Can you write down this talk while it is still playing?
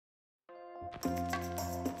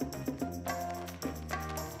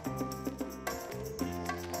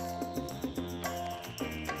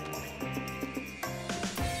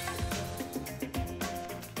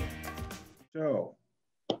So,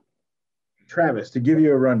 Travis, to give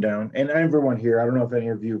you a rundown, and everyone here, I don't know if any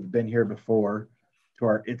of you have been here before to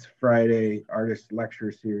our It's Friday Artist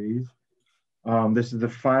Lecture Series. This is the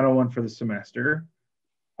final one for the semester.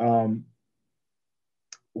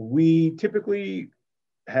 We typically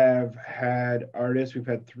have had artists, we've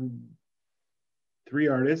had three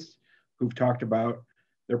artists who've talked about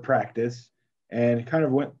their practice and kind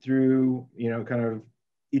of went through, kind of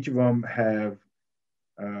each of them have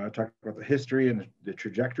talked about the history and the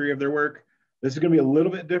trajectory of their work. This is going to be a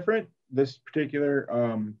little bit different. This particular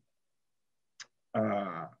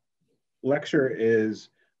lecture is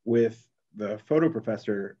with the photo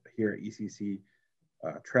professor here at ECC,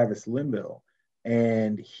 Travis Linville,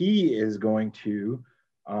 and he is going to,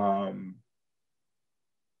 I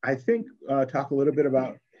think, talk a little bit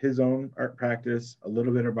about his own art practice, a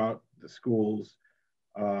little bit about the school's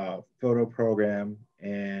photo program,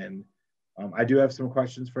 and I do have some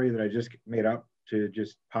questions for you that I just made up to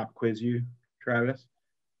just pop quiz you, Travis.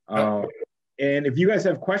 And if you guys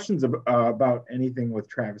have questions about anything with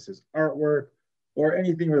Travis's artwork or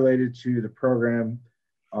anything related to the program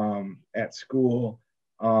at school,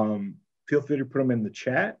 feel free to put them in the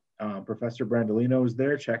chat. Professor Brandolino is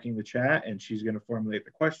there checking the chat, and she's going to formulate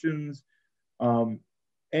the questions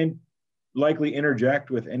and likely interject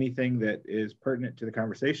with anything that is pertinent to the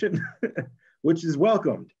conversation, which is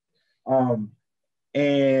welcomed.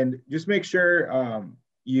 And just make sure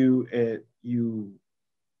you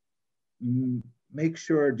make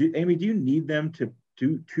sure, Amy, do you need them to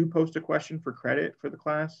post a question for credit for the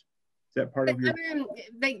class? Is that part of your? I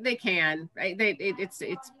mean, they can, right?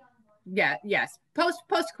 Yes. Post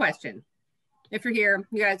question. If you're here,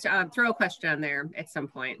 you guys throw a question on there at some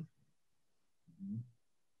point.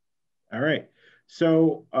 All right.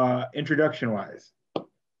 So introduction wise,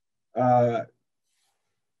 I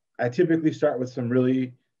typically start with some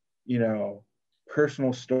really,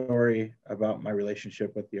 personal story about my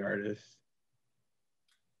relationship with the artist.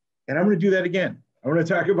 And I'm going to do that again. I'm going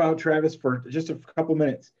to talk about Travis for just a couple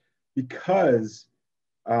minutes because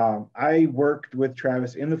I worked with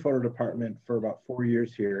Travis in the photo department for about 4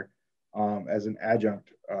 years here as an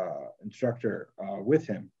adjunct instructor with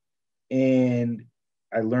him. And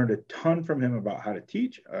I learned a ton from him about how to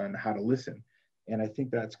teach and how to listen. And I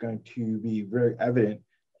think that's going to be very evident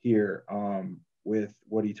here with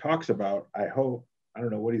what he talks about. I hope. I don't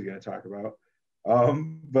know what he's going to talk about,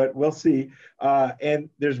 but we'll see. And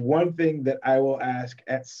there's one thing that I will ask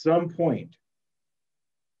at some point.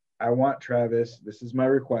 I want Travis, this is my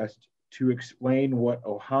request, to explain what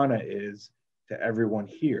Ohana is to everyone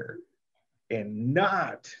here and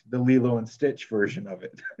not the Lilo and Stitch version of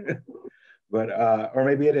it. But, or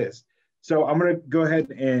maybe it is. So I'm going to go ahead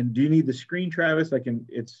and, do you need the screen, Travis?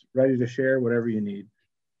 It's ready to share, whatever you need.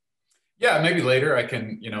 Yeah, maybe later I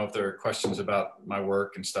can, if there are questions about my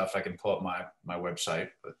work and stuff, I can pull up my website,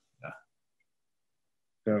 but yeah.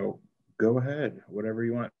 So go ahead, whatever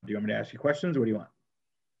you want. Do you want me to ask you questions? What do you want?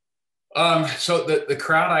 So the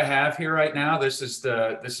crowd I have here right now, this is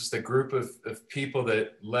the group of people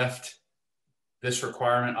that left this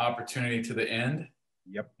requirement opportunity to the end.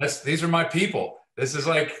 Yep. These are my people. This is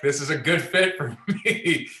a good fit for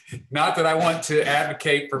me. Not that I want to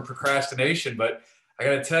advocate for procrastination, but I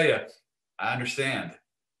got to tell you, I understand.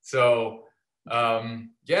 So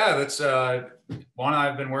yeah, that's Juan and I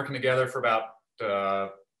have been working together for about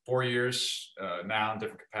 4 years now in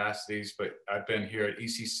different capacities, but I've been here at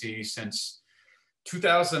ECC since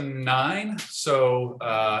 2009. So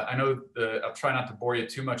I know I'll try not to bore you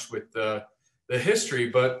too much with the history,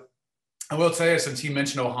 but I will tell you, since he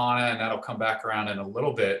mentioned Ohana, and that'll come back around in a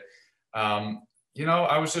little bit, I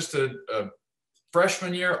was just a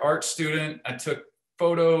freshman year art student. I took a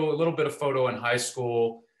little bit of photo in high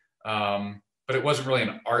school, but it wasn't really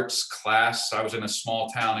an arts class. I was in a small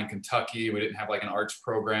town in Kentucky. We didn't have like an arts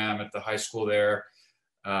program at the high school there.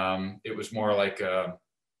 It was more like,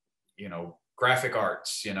 graphic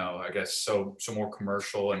arts, I guess, so more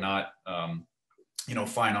commercial and not,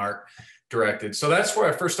 fine art directed. So that's where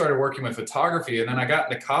I first started working with photography. And then I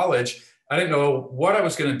got into college. I didn't know what I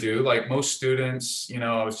was going to do. Like most students,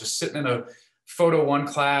 I was just sitting in a photo one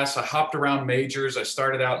class. I hopped around majors. I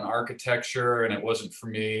started out in architecture and it wasn't for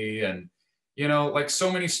me. And, like so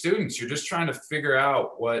many students, you're just trying to figure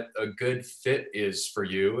out what a good fit is for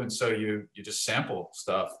you. And so you just sample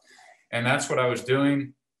stuff. And that's what I was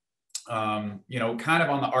doing, kind of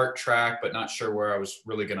on the art track, but not sure where I was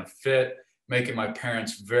really going to fit. making my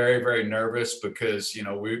parents very, very nervous because, you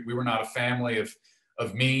know, we were not a family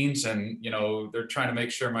of means, and, you know, they're trying to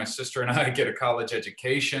make sure my sister and I get a college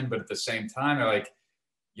education, but at the same time, they're like,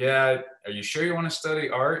 yeah, are you sure you want to study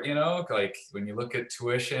art? You know, like when you look at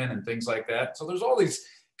tuition and things like that. So there's all these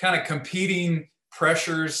kind of competing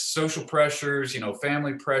pressures, social pressures, you know,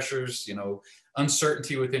 family pressures, you know,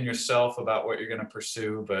 uncertainty within yourself about what you're going to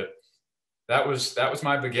pursue. But that was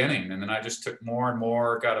my beginning. And then I just took more and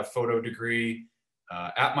more, got a photo degree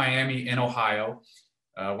at Miami in Ohio,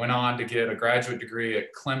 went on to get a graduate degree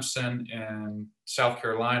at Clemson in South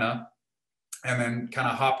Carolina, and then kind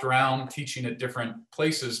of hopped around teaching at different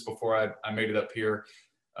places before I made it up here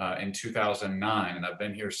in 2009. And I've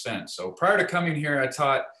been here since. So prior to coming here, I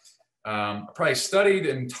taught, I probably studied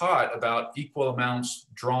and taught about equal amounts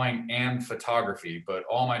drawing and photography, but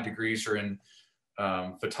all my degrees are in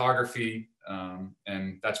photography.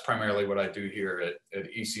 And that's primarily what I do here at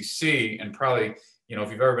ECC. And probably, you know,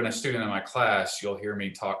 if you've ever been a student in my class, you'll hear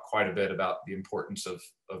me talk quite a bit about the importance of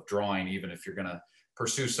drawing, even if you're going to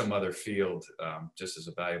pursue some other field, just as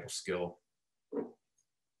a valuable skill.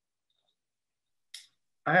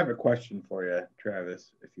 I have a question for you,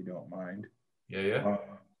 Travis, if you don't mind. Yeah.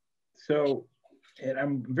 So, and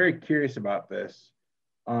I'm very curious about this.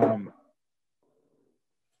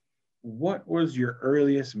 What was your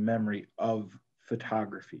earliest memory of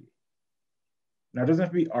photography? Now, it doesn't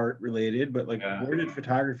have to be art related, but like, where did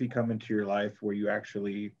photography come into your life where you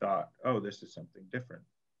actually thought, oh, this is something different?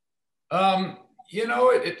 You know,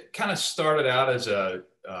 it kind of started out as a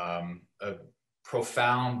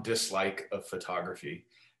profound dislike of photography.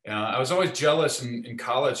 I was always jealous in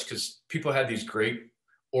college because people had these great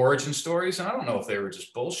origin stories, and I don't know if they were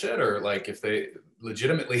just bullshit or like if they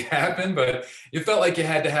legitimately happened, but you felt like you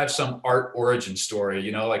had to have some art origin story,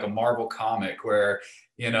 you know, like a Marvel comic where,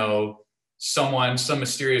 you know, some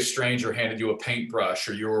mysterious stranger handed you a paintbrush,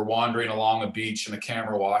 or you were wandering along a beach and the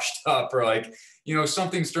camera washed up, or like, you know,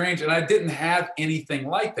 something strange. And I didn't have anything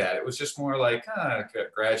like that. It was just more like,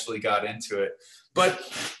 gradually got into it. But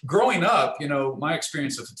growing up, you know, my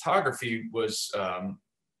experience of photography was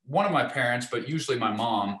one of my parents, but usually my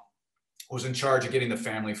mom, was in charge of getting the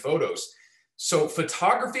family photos. So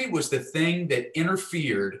photography was the thing that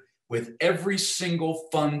interfered with every single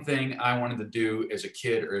fun thing I wanted to do as a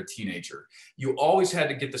kid or a teenager. You always had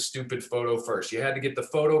to get the stupid photo first. You had to get the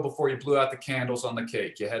photo before you blew out the candles on the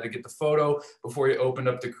cake. You had to get the photo before you opened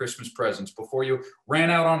up the Christmas presents, before you ran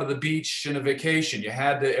out onto the beach in a vacation.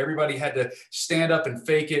 Everybody had to stand up and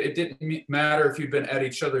fake it. It didn't matter if you'd been at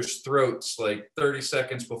each other's throats like 30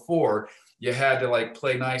 seconds before. You had to like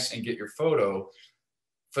play nice and get your photo.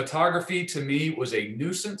 Photography to me was a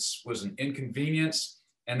nuisance, was an inconvenience.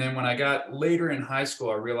 And then when I got later in high school,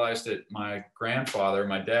 I realized that my grandfather,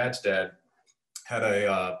 my dad's dad, had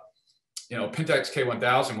a Pentax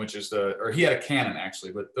K1000, which is he had a Canon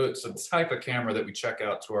actually, but it's the type of camera that we check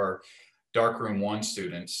out to our darkroom 1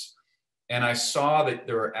 students. And I saw that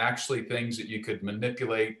there were actually things that you could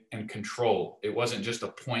manipulate and control. It wasn't just a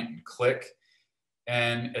point and click.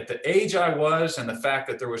 And at the age I was, and the fact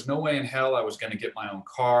that there was no way in hell I was going to get my own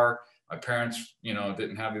car, my parents, you know,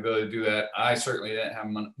 didn't have the ability to do that. I certainly didn't have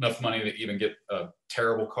enough money to even get a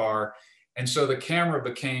terrible car. And so the camera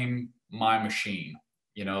became my machine.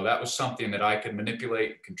 You know, that was something that I could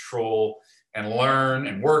manipulate, control, and learn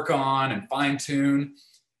and work on and fine tune.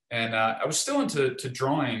 And I was still into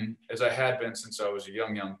drawing, as I had been since I was a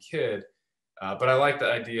young kid. But I like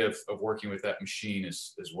the idea of working with that machine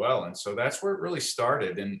as well. And so that's where it really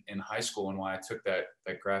started in high school, and why I took that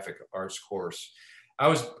graphic arts course. I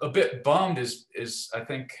was a bit bummed is I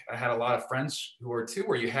think I had a lot of friends who were too,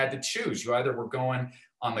 where you had to choose. You either were going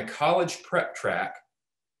on the college prep track,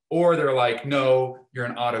 or they're like, no, you're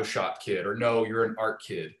an auto shop kid, or no, you're an art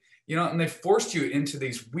kid. You know, and they forced you into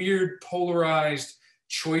these weird polarized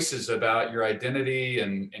choices about your identity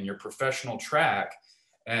and your professional track.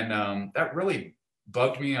 And that really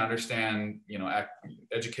bugged me. I understand, you know,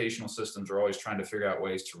 educational systems are always trying to figure out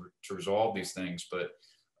ways to resolve these things, but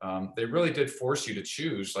they really did force you to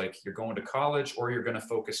choose, like, you're going to college, or you're going to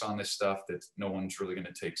focus on this stuff that no one's really going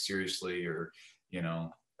to take seriously, or, you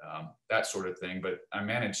know, that sort of thing. But I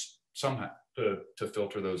managed somehow to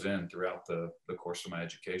filter those in throughout the course of my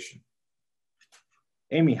education.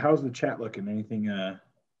 Amy, how's the chat looking? Anything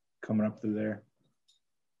coming up through there?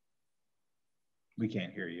 We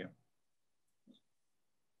can't hear you.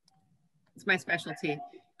 It's my specialty.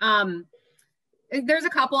 There's a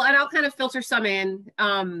couple, and I'll kind of filter some in.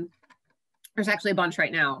 There's actually a bunch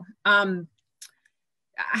right now.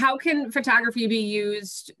 how can photography be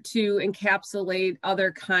used to encapsulate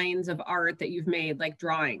other kinds of art that you've made, like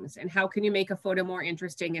drawings? And how can you make a photo more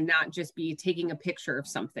interesting and not just be taking a picture of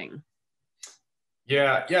something?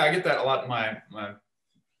 Yeah, I get that a lot in my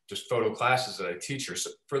just photo classes that I teach.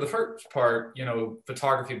 So for the first part,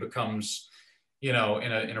 photography becomes, in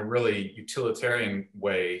a really utilitarian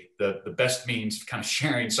way, the best means of kind of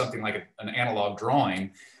sharing something like an analog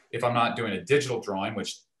drawing. If I'm not doing a digital drawing,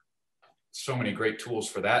 which so many great tools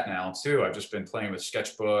for that now too. I've just been playing with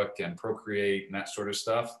Sketchbook and Procreate and that sort of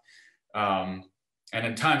stuff. And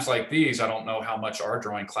in times like these, I don't know how much our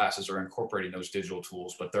drawing classes are incorporating those digital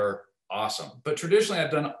tools, but they're awesome. But traditionally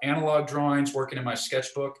I've done analog drawings, working in my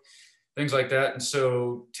sketchbook, things like that. And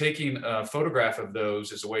so taking a photograph of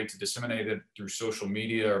those as a way to disseminate it through social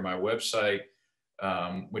media or my website,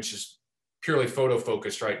 which is purely photo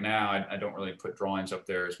focused right now. I don't really put drawings up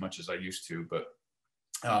there as much as I used to, but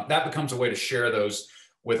that becomes a way to share those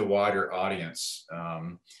with a wider audience.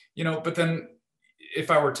 But then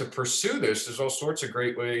if I were to pursue this, there's all sorts of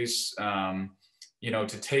great ways,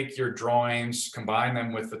 to take your drawings, combine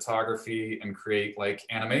them with photography and create like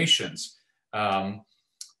animations. I'm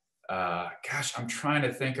trying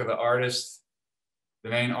to think of the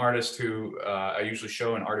main artist who I usually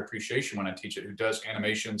show in art appreciation when I teach it, who does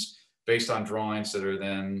animations based on drawings that are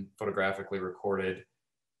then photographically recorded.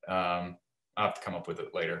 I'll have to come up with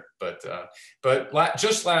it later, but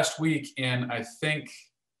just last week in, I think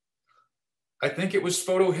it was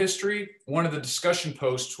Photo History, one of the discussion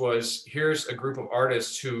posts was, here's a group of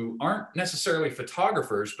artists who aren't necessarily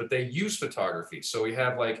photographers, but they use photography. So we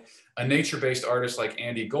have like a nature-based artist like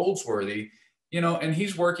Andy Goldsworthy, and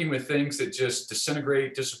he's working with things that just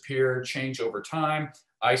disintegrate, disappear, change over time,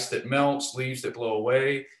 ice that melts, leaves that blow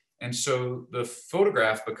away. And so the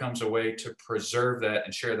photograph becomes a way to preserve that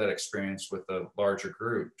and share that experience with a larger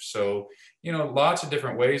group. So, lots of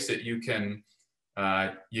different ways that you can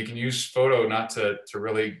use photo, not to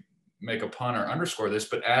really make a pun or underscore this,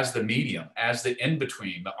 but as the medium, as the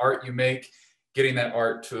in-between, the art you make, getting that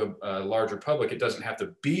art to a larger public. It doesn't have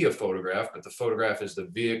to be a photograph, but the photograph is the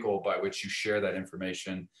vehicle by which you share that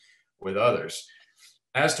information with others.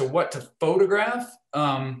 As to what to photograph,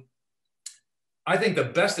 I think the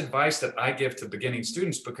best advice that I give to beginning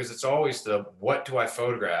students, because it's always what do I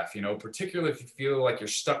photograph, particularly if you feel like you're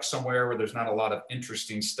stuck somewhere where there's not a lot of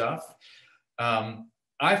interesting stuff.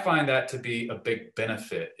 I find that to be a big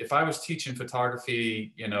benefit. If I was teaching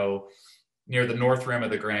photography, near the north rim of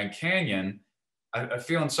the Grand Canyon, I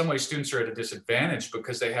feel in some ways students are at a disadvantage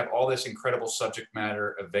because they have all this incredible subject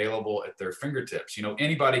matter available at their fingertips.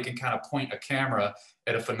 Anybody can kind of point a camera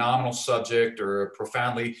at a phenomenal subject or a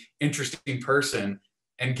profoundly interesting person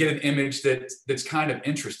and get an image that's kind of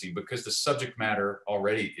interesting because the subject matter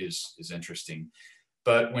already is interesting.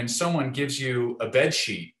 But when someone gives you a bed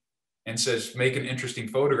sheet and says, make an interesting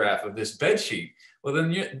photograph of this bed sheet, well,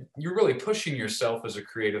 then you're really pushing yourself as a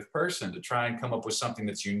creative person to try and come up with something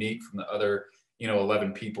that's unique from the other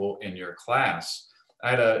 11 people in your class. I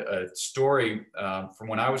had a story from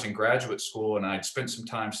when I was in graduate school, and I'd spent some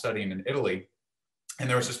time studying in Italy, and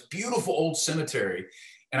there was this beautiful old cemetery,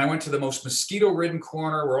 and I went to the most mosquito-ridden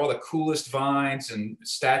corner where all the coolest vines and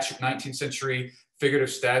 19th century figurative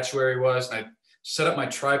statuary was, and I set up my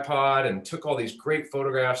tripod and took all these great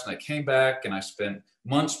photographs, and I came back and I spent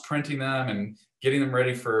months printing them and getting them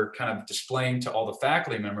ready for kind of displaying to all the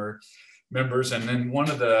faculty members. And then one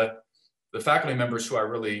of the faculty members who I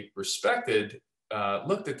really respected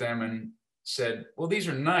looked at them and said, well, these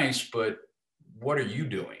are nice, but what are you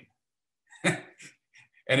doing?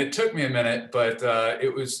 And it took me a minute, but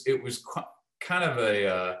it was kind of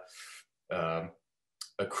a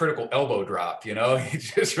critical elbow drop, He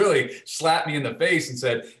just really slapped me in the face and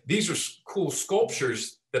said, these are cool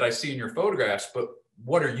sculptures that I see in your photographs, but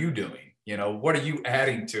what are you doing? What are you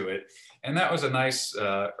adding to it? And that was a nice,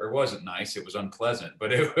 or wasn't nice, it was unpleasant,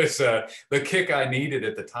 but it was the kick I needed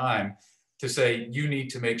at the time to say, you need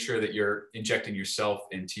to make sure that you're injecting yourself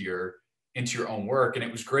into your own work. And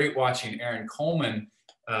it was great watching Aaron Coleman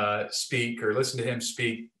speak, or listen to him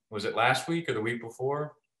speak. Was it last week or the week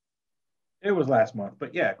before? It was last month,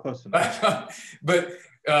 but yeah, close enough. But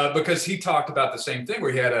because he talked about the same thing,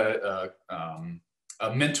 where he had a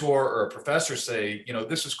mentor or a professor say,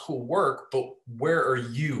 this is cool work, but where are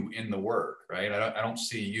you in the work, right? I don't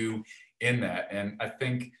see you in that. And I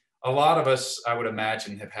think a lot of us, I would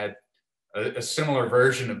imagine, have had a similar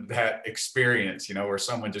version of that experience, where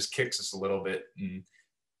someone just kicks us a little bit and,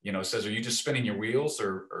 says, are you just spinning your wheels,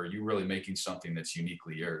 or are you really making something that's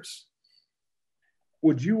uniquely yours?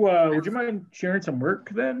 Would you mind sharing some work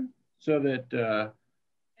then, so that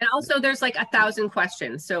And also there's like 1,000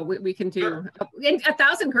 questions. So we can do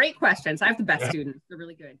 1,000 great questions. I have the best students. They're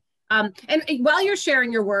really good. And while you're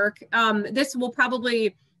sharing your work, this will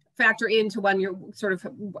probably factor into when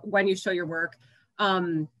when you show your work.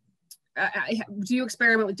 Do you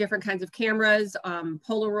experiment with different kinds of cameras,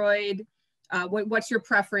 Polaroid? What's your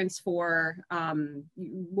preference for,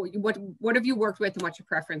 what have you worked with and what's your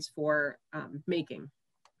preference for making?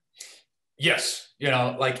 Yes,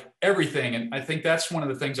 like everything. And I think that's one of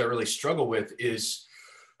the things I really struggle with is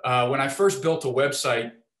when I first built a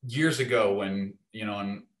website years ago when,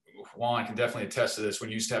 and Juan can definitely attest to this, when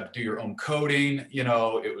you used to have to do your own coding,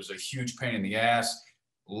 it was a huge pain in the ass,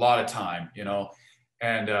 a lot of time,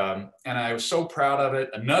 and I was so proud of it.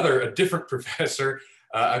 A different professor,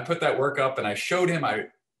 I put that work up and I showed him, I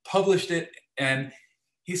published it, and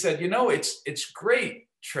he said, it's great,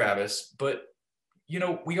 Travis, but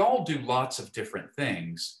we all do lots of different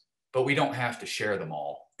things, but we don't have to share them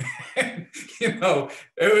all. It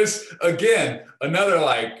was, again, another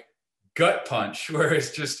like gut punch where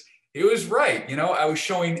it's just, it was right. I was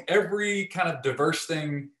showing every kind of diverse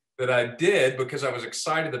thing that I did because I was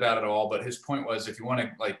excited about it all. But his point was, if you want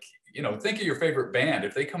to think of your favorite band,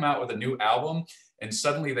 if they come out with a new album and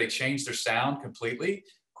suddenly they change their sound completely,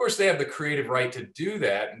 of course they have the creative right to do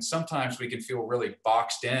that. And sometimes we can feel really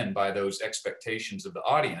boxed in by those expectations of the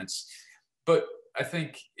audience. But I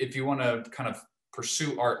think if you want to kind of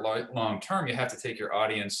pursue art long-term, you have to take your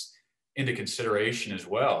audience into consideration as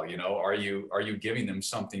well. Are you giving them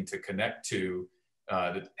something to connect to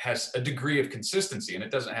that has a degree of consistency? And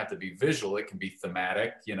it doesn't have to be visual. It can be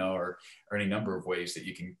thematic, or any number of ways that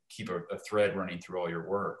you can keep a thread running through all your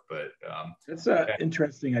work. But that's an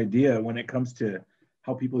interesting idea when it comes to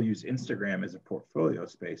how people use Instagram as a portfolio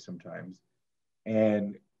space sometimes.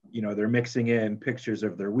 And, they're mixing in pictures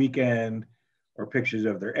of their weekend or pictures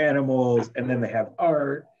of their animals, and then they have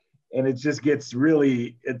art. And it just gets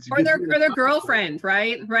really, or their girlfriend,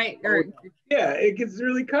 right? Yeah, it gets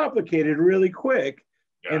really complicated really quick,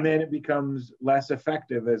 and then it becomes less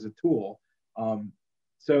effective as a tool.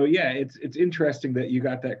 So yeah, it's interesting that you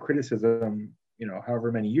got that criticism,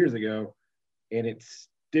 however many years ago, and it's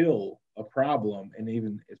still a problem, and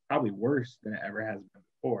even it's probably worse than it ever has been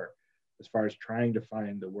before, as far as trying to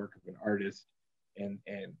find the work of an artist. And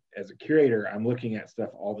as a curator, I'm looking at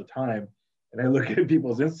stuff all the time. And I look at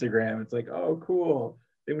people's Instagram, it's like, oh, cool.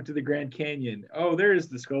 They went to the Grand Canyon. Oh, there's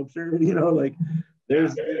the sculpture.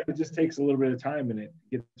 It just takes a little bit of time and it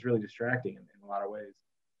gets really distracting in a lot of ways.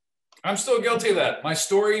 I'm still guilty of that. My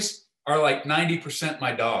stories are like 90%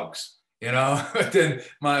 my dogs, but then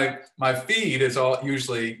my feed is all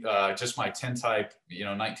usually just my tintype,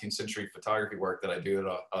 19th century photography work that I do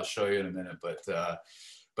that I'll show you in a minute.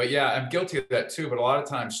 But yeah, I'm guilty of that too. But a lot of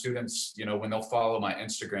times students, when they'll follow my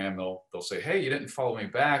Instagram, they'll say, hey, you didn't follow me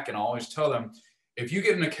back. And I always tell them, if you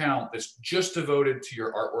get an account that's just devoted to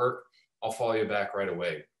your artwork, I'll follow you back right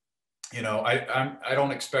away. I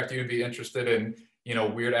don't expect you to be interested in,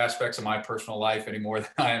 weird aspects of my personal life any more than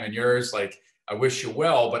I am in yours. Like, I wish you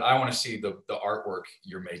well, but I want to see the artwork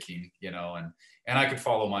you're making, and I could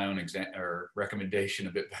follow my own recommendation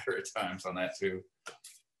a bit better at times on that too.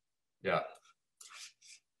 Yeah.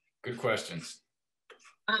 Good questions.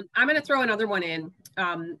 I'm going to throw another one in.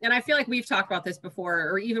 And I feel like we've talked about this before,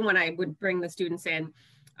 or even when I would bring the students in,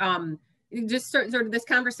 just sort of this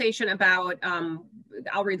conversation about,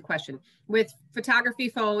 I'll read the question. With photography,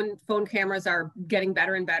 phone cameras are getting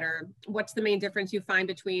better and better. What's the main difference you find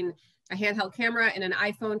between a handheld camera and an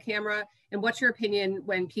iPhone camera? And what's your opinion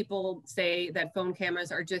when people say that phone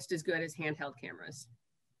cameras are just as good as handheld cameras?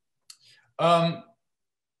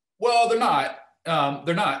 Well, they're not.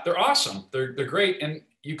 They're awesome. They're great. And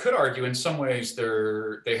you could argue in some ways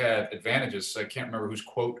they have advantages. I can't remember whose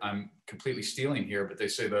quote I'm completely stealing here, but they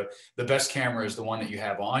say the best camera is the one that you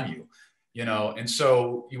have on you, and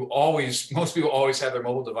so most people always have their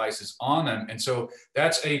mobile devices on them. And so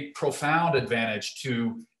that's a profound advantage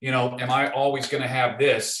to, am I always going to have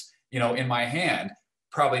this, in my hand?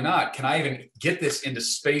 Probably not. Can I even get this into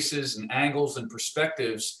spaces and angles and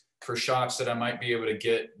perspectives for shots that I might be able to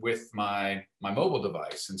get with my mobile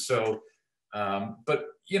device? And so, but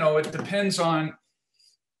it depends on,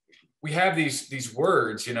 we have these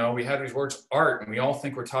words, we have these words art, and we all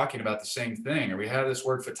think we're talking about the same thing, or we have this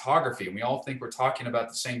word photography and we all think we're talking about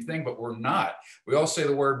the same thing, but we're not. We all say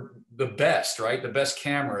the word, the best, right? The best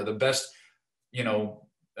camera, the best,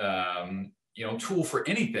 tool for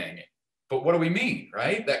anything. But what do we mean,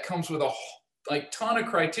 right? That comes with a ton of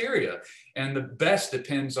criteria, and the best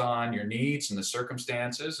depends on your needs and the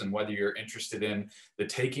circumstances and whether you're interested in the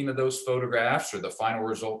taking of those photographs or the final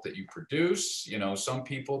result that you produce. Some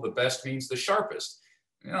people, the best means the sharpest.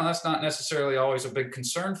 you know, that's not necessarily always a big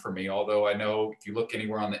concern for me. Although I know if you look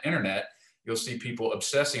anywhere on the internet, you'll see people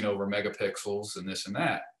obsessing over megapixels and this and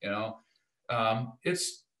that, you know.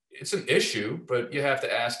 It's an issue, but you have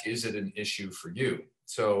to ask, is it an issue for you?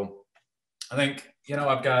 So I think, you know,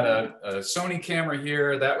 I've got a Sony camera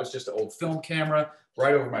here. That was just an old film camera.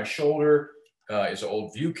 Right over my shoulder is an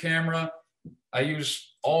old view camera. I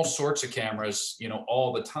use all sorts of cameras, you know,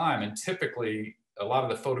 all the time. And typically a lot of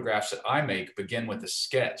the photographs that I make begin with a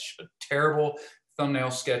sketch, a terrible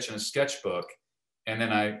thumbnail sketch in a sketchbook. And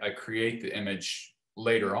then I create the image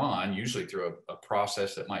later on, usually through a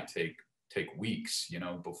process that might take weeks, you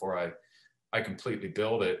know, before I completely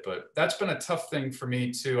build it. But that's been a tough thing for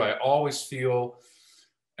me too. I always feel,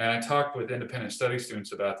 and I talk with independent study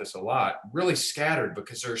students about this a lot, really scattered,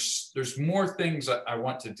 because there's more things that I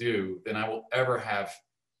want to do than I will ever have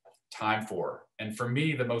time for. And for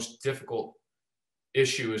me, the most difficult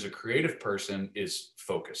issue as a creative person is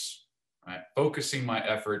focus, right? Focusing my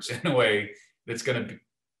efforts in a way that's going to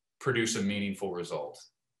produce a meaningful result.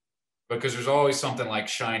 Because there's always something like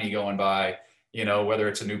shiny going by, you know, whether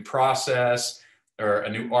it's a new process or a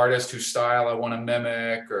new artist whose style I want to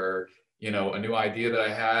mimic, or, you know, a new idea that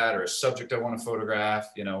I had, or a subject I want to photograph.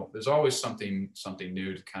 You know, there's always something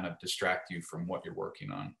new to kind of distract you from what you're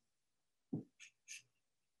working on.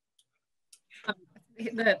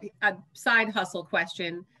 The side hustle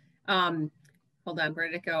question. Hold on, where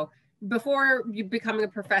did it go? Before you becoming a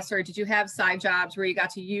professor, did you have side jobs where you got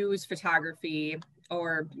to use photography,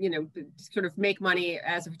 or, you know, sort of make money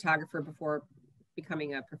as a photographer before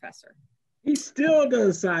becoming a professor? He still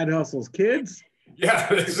does side hustles, kids. Yeah,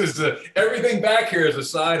 this is everything back here is a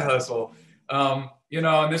side hustle. You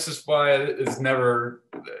know, and this is why it's never,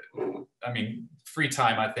 I mean, free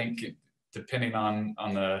time, I think, depending on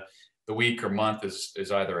the week or month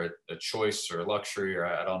is either a choice or a luxury, or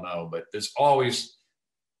I don't know, but there's always,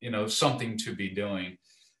 you know, something to be doing.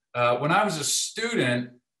 When I was a student,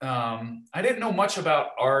 I didn't know much about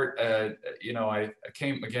art. You know, I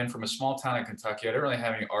came again from a small town in Kentucky. I didn't really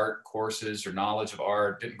have any art courses or knowledge of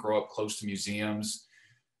art, didn't grow up close to museums.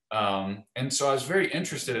 And so I was very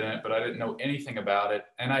interested in it, but I didn't know anything about it.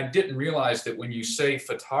 And I didn't realize that when you say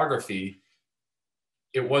photography,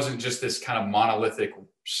 it wasn't just this kind of monolithic,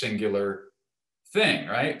 singular thing,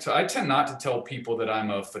 right? So I tend not to tell people that I'm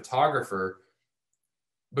a photographer,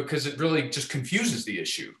 because it really just confuses the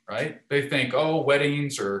issue, right? They think, oh,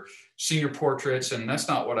 weddings or senior portraits, and that's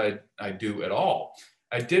not what I do at all.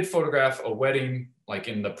 I did photograph a wedding like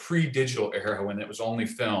in the pre-digital era when it was only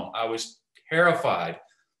film. I was terrified.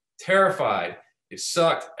 It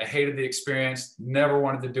sucked. I hated the experience, never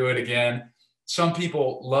wanted to do it again. Some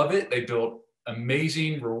people love it. They build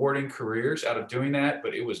amazing, rewarding careers out of doing that,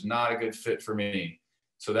 but it was not a good fit for me.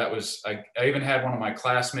 So that was, I even had one of my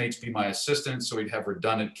classmates be my assistant, so we'd have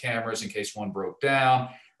redundant cameras in case one broke down,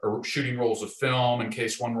 or shooting rolls of film in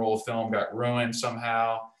case one roll of film got ruined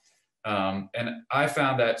somehow. And I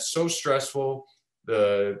found that so stressful.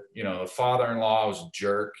 The father-in-law was a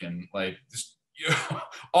jerk, and like just, you know,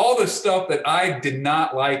 all the stuff that I did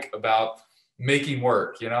not like about making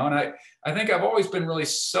work, you know. And I think I've always been really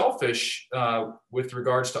selfish with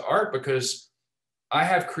regards to art, because I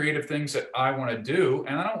have creative things that I want to do,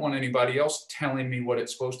 and I don't want anybody else telling me what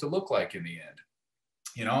it's supposed to look like in the end.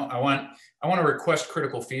 You know, I want to request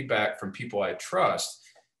critical feedback from people I trust,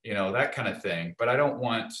 you know, that kind of thing. But I don't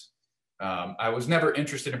want, I was never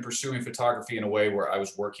interested in pursuing photography in a way where I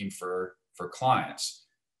was working for clients.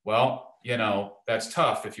 Well, you know, that's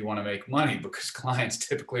tough if you want to make money, because clients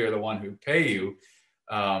typically are the one who pay you.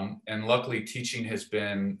 And luckily teaching has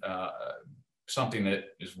been something that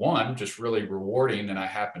is, one, just really rewarding and I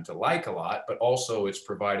happen to like a lot, but also it's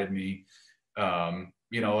provided me,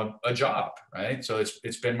 you know, a job, right? So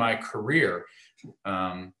it's been my career.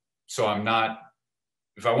 So I'm not,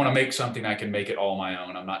 if I want to make something, I can make it all my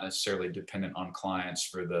own. I'm not necessarily dependent on clients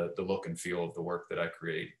for the look and feel of the work that I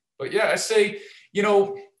create. But yeah, I say, you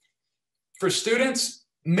know, for students,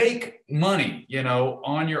 make money, you know,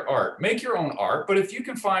 on your art. Make your own art, but if you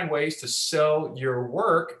can find ways to sell your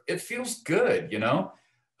work, it feels good, you know.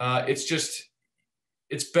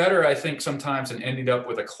 It's better, I think, sometimes than ending up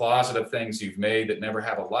with a closet of things you've made that never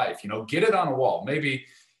have a life. You know, get it on a wall. Maybe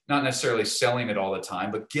not necessarily selling it all the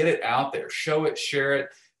time, but get it out there, show it, share it.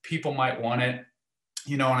 People might want it,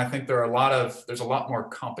 you know. And I think there's a lot more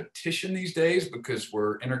competition these days because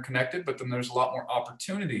we're interconnected, but then there's a lot more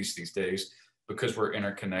opportunities these days because we're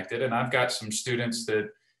interconnected. And I've got some students that,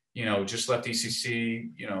 you know, just left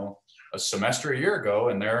ECC, you know, a semester a year ago,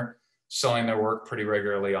 and they're selling their work pretty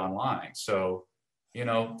regularly online. So, you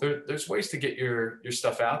know, there's ways to get your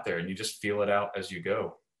stuff out there, and you just feel it out as you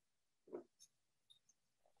go.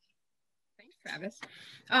 Travis.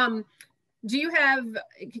 Do you have,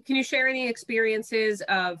 can you share any experiences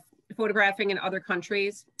of photographing in other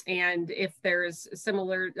countries? And if there's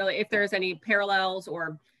if there's any parallels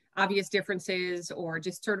or obvious differences, or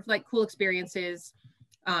just sort of like cool experiences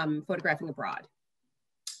photographing abroad?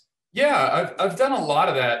 Yeah, I've done a lot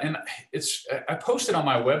of that, and I posted on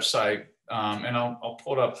my website, and I'll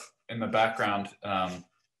pull it up in the background.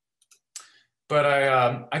 But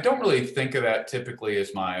I don't really think of that typically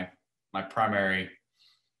as my primary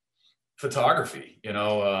photography, you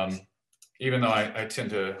know, even though I tend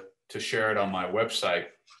to share it on my website.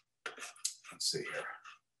 Let's see here.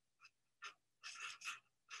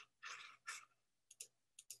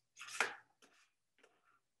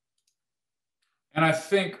 And I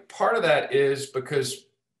think part of that is because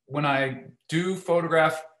when I do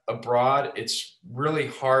photograph abroad, it's really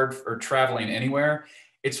hard, or traveling anywhere,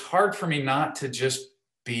 it's hard for me not to just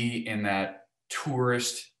be in that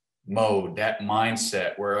tourist mode, that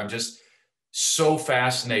mindset where I'm just so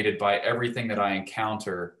fascinated by everything that I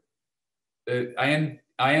encounter. I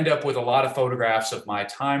end up with a lot of photographs of my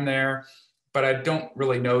time there, but I don't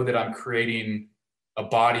really know that I'm creating a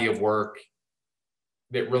body of work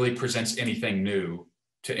that really presents anything new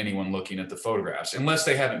to anyone looking at the photographs, unless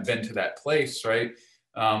they haven't been to that place, right?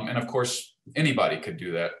 And of course, anybody could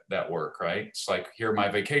do that work, right? It's like, here are my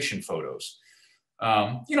vacation photos.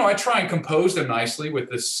 You know, I try and compose them nicely with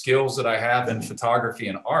the skills that I have in photography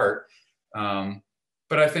and art.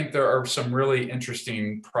 But I think there are some really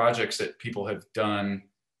interesting projects that people have done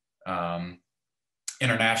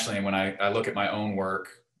internationally. And when I look at my own work,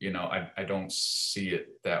 you know, I don't see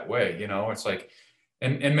it that way. You know, it's like,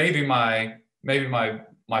 and maybe my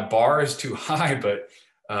bar is too high, but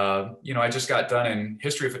you know, I just got done in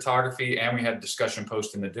history of photography, and we had a discussion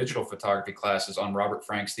post in the digital photography classes on Robert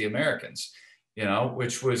Frank's The Americans, you know,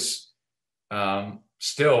 which was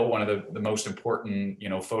still one of the most important, you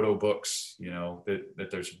know, photo books, you know, that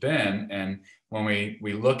there's been. And when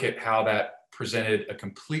we look at how that presented a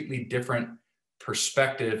completely different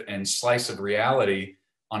perspective and slice of reality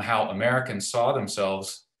on how Americans saw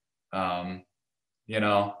themselves, you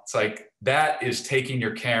know, it's like, that is taking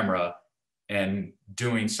your camera and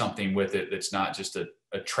doing something with it that's not just a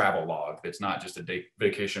travel log, that's not just a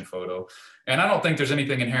vacation photo. And I don't think there's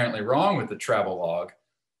anything inherently wrong with the travel log,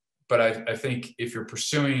 but I think if you're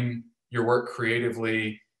pursuing your work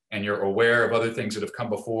creatively and you're aware of other things that have come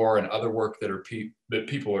before and other work that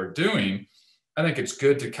people are doing, I think it's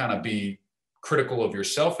good to kind of be critical of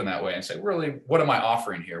yourself in that way and say, really, what am I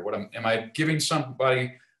offering here? Am I giving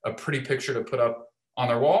somebody a pretty picture to put up on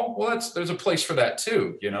their wall? Well, there's a place for that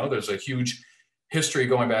too. You know, there's a huge history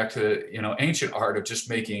going back to, you know, ancient art of just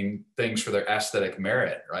making things for their aesthetic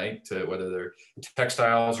merit, right? To whether they're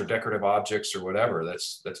textiles or decorative objects or whatever.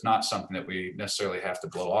 That's not something that we necessarily have to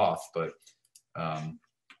blow off. But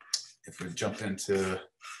if we jump into,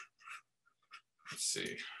 let's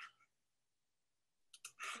see.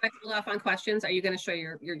 Can I hold off on questions? Are you going to show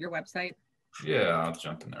your website? Yeah, I'll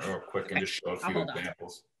jump in there real quick and just show a few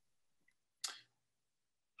examples.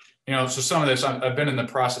 You know, so some of this, I've been in the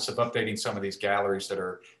process of updating some of these galleries that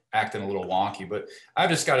are acting a little wonky, but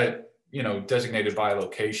I've just got it, you know, designated by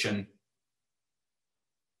location,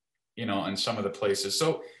 you know, in some of the places.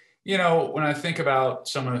 So, you know, when I think about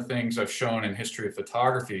some of the things I've shown in history of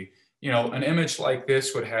photography, you know, an image like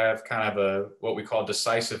this would have kind of what we call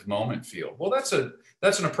decisive moment feel. Well, that's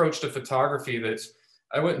an approach to photography that's,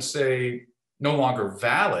 I wouldn't say no longer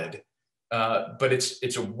valid, but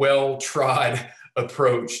it's a well-trod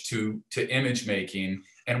approach to image making.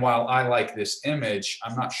 And while I like this image,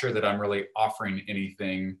 I'm not sure that I'm really offering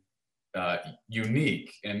anything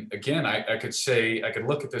unique. And again, I could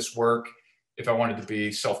look at this work if I wanted to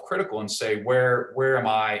be self-critical and say, where am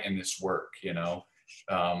I in this work? You know,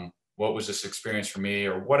 what was this experience for me,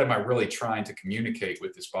 or what am I really trying to communicate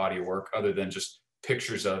with this body of work other than just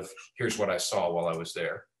pictures of, here's what I saw while I was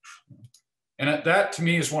there. And that to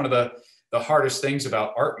me is one of the hardest things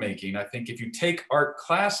about art making. I think if you take art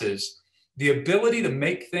classes, the ability to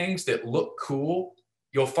make things that look cool,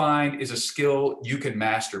 you'll find is a skill you can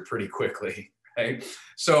master pretty quickly, right?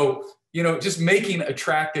 So, you know, just making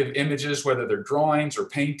attractive images, whether they're drawings or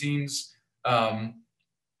paintings,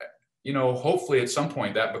 you know, hopefully at some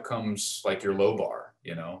point that becomes like your low bar,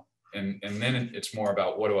 you know, and then it's more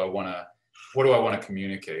about what do I want to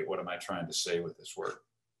communicate? What am I trying to say with this work?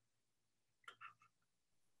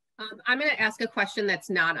 I'm going to ask a question that's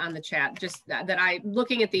not on the chat, just that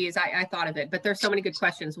looking at these, I thought of it, but there's so many good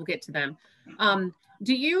questions. We'll get to them.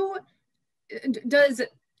 Does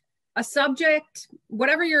a subject,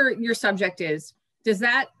 whatever your subject is, does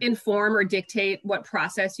that inform or dictate what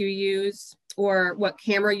process you use or what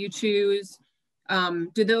camera you choose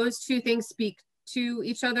Do those two things speak to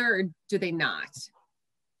each other, or do they not?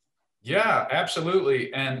 Yeah,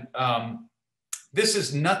 absolutely. And this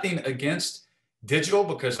is nothing against digital,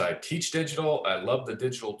 because I teach digital. I love the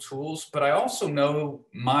digital tools, but I also know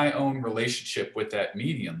my own relationship with that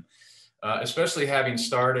medium, especially having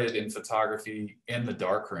started in photography in the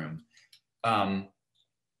darkroom. I'm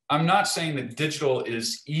not saying that digital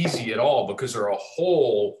is easy at all, because there are a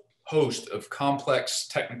whole host of complex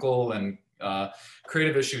technical and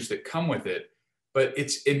creative issues that come with it, but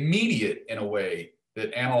it's immediate in a way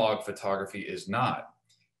that analog photography is not.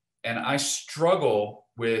 And I struggle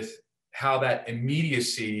with how that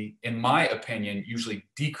immediacy, in my opinion, usually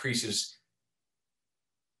decreases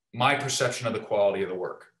my perception of the quality of the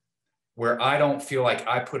work, where I don't feel like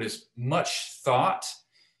I put as much thought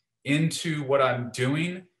into what I'm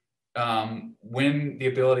doing when the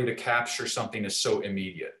ability to capture something is so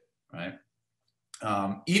immediate, right?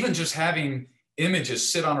 Even just having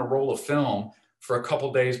images sit on a roll of film for a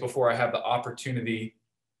couple days before I have the opportunity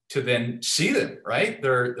to then see them, right?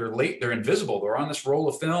 They're late, they're invisible. They're on this roll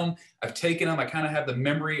of film. I've taken them. I kind of have the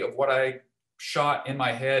memory of what I shot in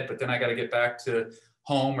my head, but then I got to get back to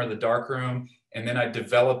home or the darkroom, and then I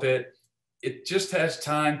develop it. It just has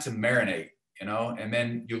time to marinate, you know? And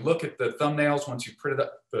then you look at the thumbnails once you printed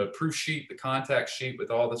up the proof sheet, the contact sheet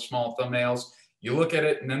with all the small thumbnails. You look at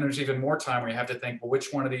it, and then there's even more time where you have to think, well,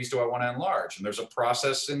 which one of these do I want to enlarge? And there's a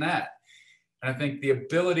process in that. And I think the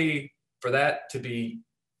ability for that to be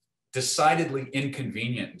decidedly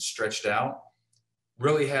inconvenient and stretched out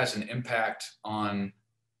really has an impact on,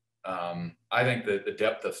 I think, the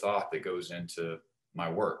depth of thought that goes into my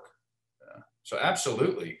work. So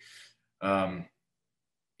absolutely.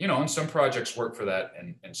 You know, and some projects work for that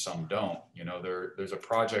and some don't. You know, there's a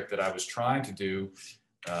project that I was trying to do.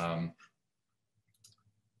 Let's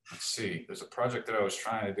see, there's a project that I was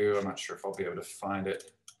trying to do. I'm not sure if I'll be able to find it.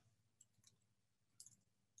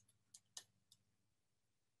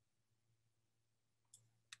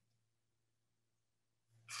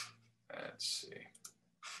 Let's see.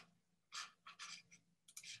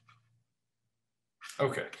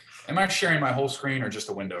 Okay. Am I sharing my whole screen or just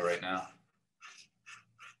a window right now?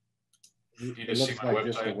 It looks like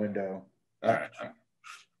just a window. All right.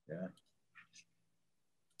 Yeah.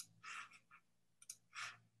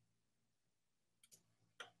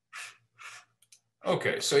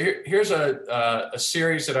 Okay, so here's a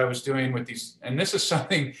series that I was doing with these, and this is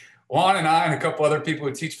something Juan and I and a couple other people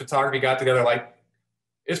who teach photography got together, like,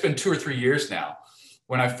 it's been 2 or 3 years now.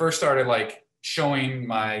 When I first started like showing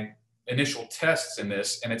my initial tests in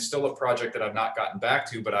this, and it's still a project that I've not gotten back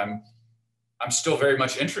to, but I'm still very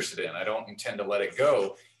much interested in. I don't intend to let it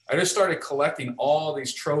go. I just started collecting all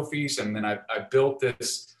these trophies, and then I built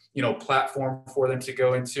this, you know, platform for them to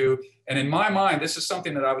go into. And in my mind, this is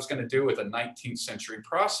something that I was going to do with a 19th century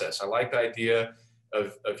process. I like the idea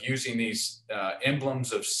of using these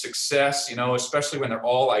emblems of success, you know, especially when they're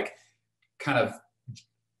all like kind of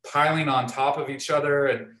piling on top of each other.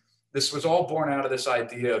 And this was all born out of this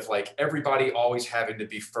idea of like everybody always having to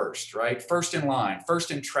be first, right? First in line, first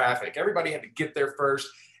in traffic. Everybody had to get there first.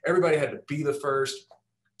 Everybody had to be the first.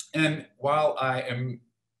 And while I am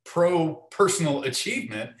pro personal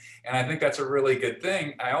achievement, and I think that's a really good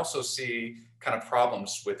thing, I also see kind of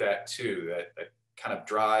problems with that too, that kind of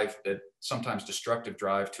drive, that sometimes destructive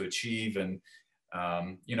drive to achieve, and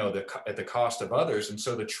you know, at the cost of others. And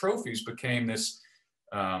so the trophies became this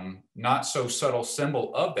not so subtle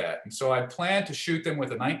symbol of that. And so I planned to shoot them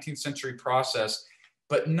with a 19th century process,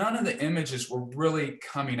 but none of the images were really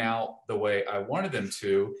coming out the way I wanted them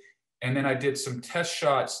to. And then I did some test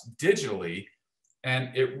shots digitally,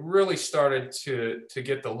 and it really started to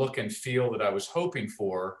get the look and feel that I was hoping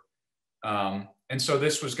for. And so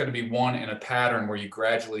this was going to be one in a pattern where you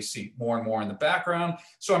gradually see more and more in the background.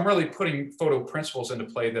 So I'm really putting photo principles into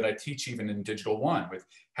play that I teach even in Digital One, with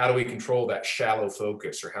how do we control that shallow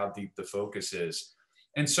focus, or how deep the focus is.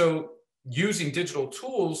 And so using digital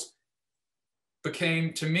tools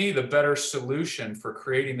became, to me, the better solution for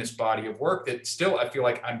creating this body of work that still I feel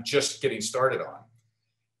like I'm just getting started on.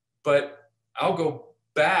 But I'll go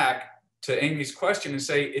back to Amy's question and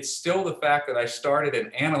say it's still the fact that I started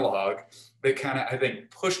in analog that kind of, I think,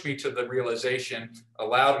 pushed me to the realization,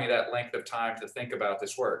 allowed me that length of time to think about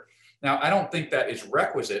this work. Now, I don't think that is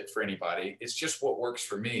requisite for anybody. It's just what works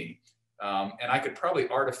for me. And I could probably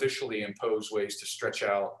artificially impose ways to stretch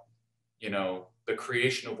out, you know, the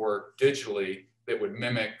creation of work digitally that would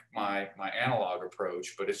mimic my analog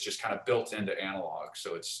approach, but it's just kind of built into analog.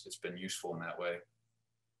 So it's been useful in that way.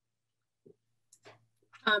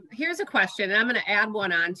 Here's a question, and I'm going to add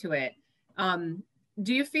one onto it.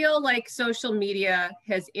 do you feel like social media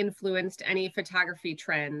has influenced any photography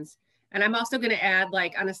trends? And I'm also going to add,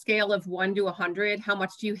 like, on a scale of 1 to 100, how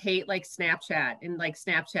much do you hate like Snapchat and like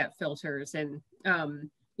Snapchat filters? And,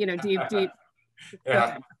 you know, do you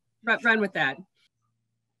Yeah. run with that?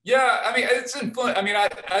 Yeah, I mean, it's influence. I mean,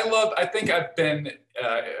 I think I've been,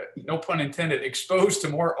 no pun intended, exposed to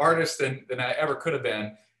more artists than I ever could have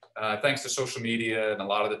been, thanks to social media and a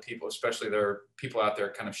lot of the people, especially there are people out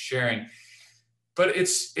there kind of sharing. But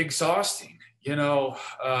it's exhausting, you know.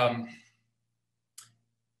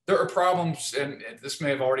 There are problems, and this may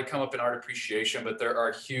have already come up in art appreciation, but there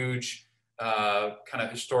are huge kind of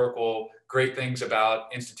historical great things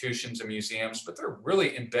about institutions and museums, but there are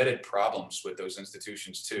really embedded problems with those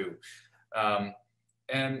institutions too.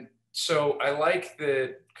 And so I like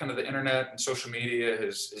that kind of the internet and social media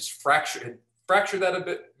has fractured that a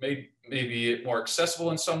bit, maybe it more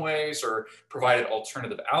accessible in some ways or provided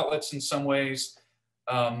alternative outlets in some ways.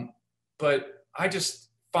 But I just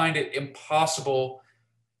find it impossible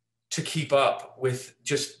to keep up with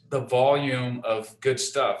just the volume of good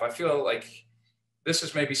stuff. I feel like this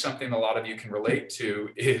is maybe something a lot of you can relate to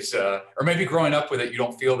is, or maybe growing up with it, you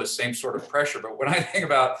don't feel the same sort of pressure. But when I think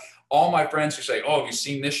about all my friends who say, oh, have you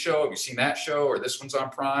seen this show? Have you seen that show? Or this one's on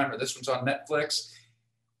Prime or this one's on Netflix.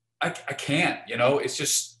 I can't, you know,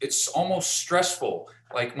 it's almost stressful.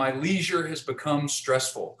 Like my leisure has become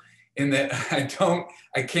stressful in that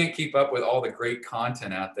I can't keep up with all the great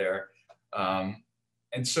content out there.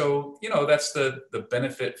 And so, you know, that's the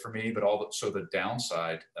benefit for me, but also the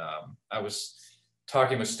downside. I was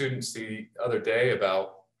talking with students the other day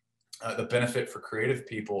about the benefit for creative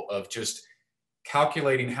people of just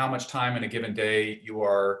calculating how much time in a given day you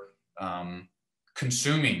are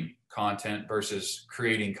consuming content versus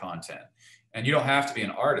creating content. And you don't have to be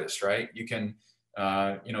an artist, right? You can,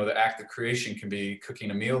 you know, the act of creation can be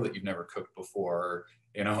cooking a meal that you've never cooked before, or,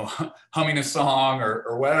 you know, humming a song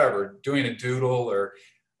or whatever, doing a doodle or,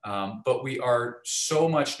 but we are so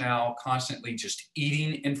much now constantly just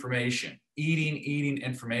eating information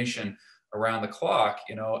around the clock,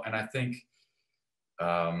 you know, and I think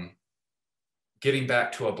getting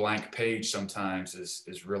back to a blank page sometimes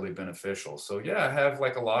is really beneficial. So yeah, I have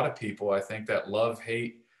like a lot of people, I think, that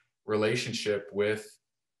love-hate relationship with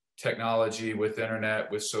technology, with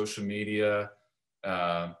internet, with social media.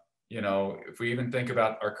 You know, if we even think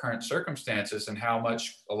about our current circumstances and how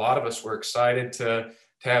much a lot of us were excited to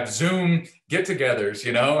have Zoom get-togethers,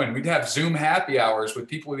 you know, and we'd have Zoom happy hours with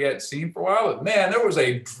people we hadn't seen for a while. But man, there was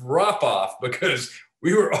a drop-off because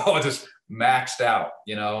we were all just maxed out,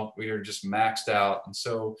 you know, we were just maxed out. And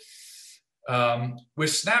so with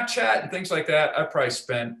Snapchat and things like that, I probably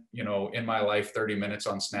spent, you know, in my life 30 minutes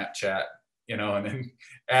on Snapchat, you know, and then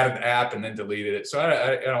added the app and then deleted it. So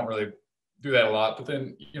I don't really do that a lot. But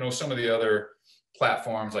then, you know, some of the other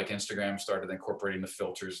platforms like Instagram started incorporating the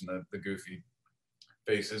filters and the goofy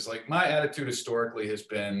faces. Like my attitude historically has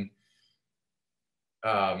been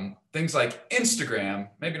things like Instagram,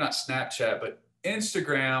 maybe not Snapchat, but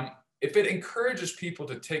Instagram, if it encourages people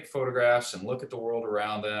to take photographs and look at the world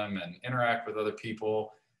around them and interact with other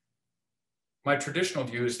people, my traditional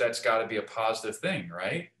view is that's got to be a positive thing,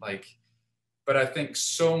 right? Like, but I think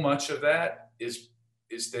so much of that is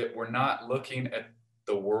that we're not looking at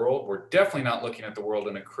the world. We're definitely not looking at the world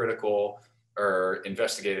in a critical or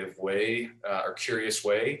investigative way or curious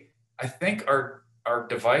way. I think our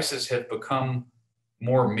devices have become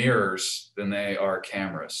more mirrors than they are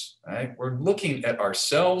cameras, right? We're looking at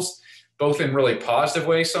ourselves, both in really positive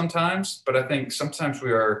ways sometimes, but I think sometimes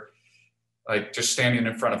we are like just standing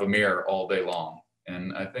in front of a mirror all day long.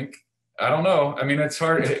 And I think, I don't know. I mean, it's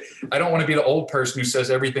hard. I don't want to be the old person who says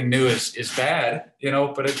everything new is bad, you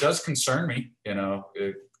know, but it does concern me, you know,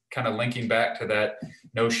 kind of linking back to that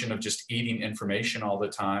notion of just eating information all the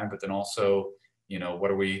time, but then also, you know,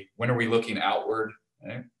 when are we looking outward?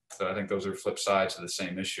 Right? So I think those are flip sides of the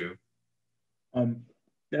same issue.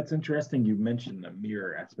 That's interesting. You mentioned the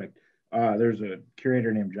mirror aspect. There's a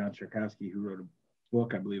curator named John Sterkowski who wrote a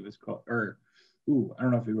book, I believe it's called, I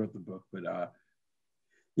don't know if he wrote the book, but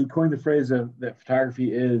he coined the phrase that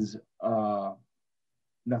photography is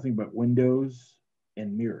nothing but windows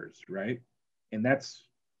and mirrors, right? And that's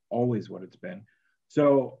always what it's been.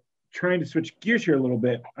 So trying to switch gears here a little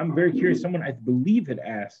bit, I'm very curious. Someone I believe had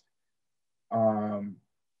asked,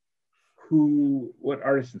 what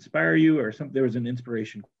artists inspire you, or something. There was an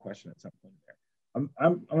inspiration question at some point there.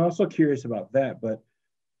 I'm also curious about that, but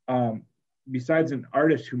besides an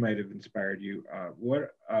artist who might have inspired you,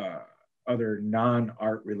 what other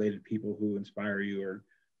non-art related people who inspire you, or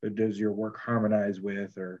does your work harmonize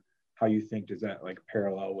with, or how you think does that like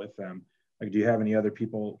parallel with them? Like, do you have any other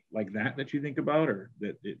people like that you think about, or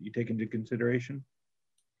that you take into consideration?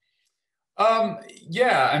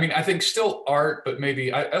 Yeah, I mean, I think still art, but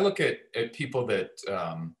maybe I look at people that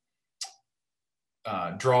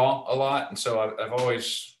draw a lot. And so I've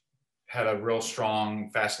always had a real strong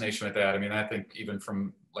fascination with that. I mean, I think even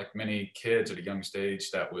from like many kids at a young stage,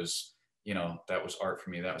 that was, you know, that was art for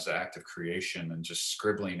me. That was the act of creation and just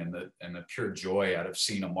scribbling and the pure joy out of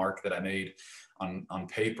seeing a mark that I made on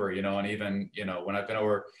paper, you know. And even, you know, when I've been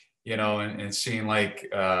over, you know, and seeing like,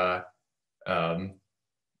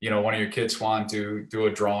 you know, one of your kids want to do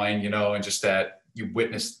a drawing, you know, and just that you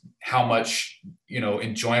witness how much, you know,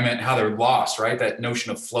 enjoyment, how they're lost, right? That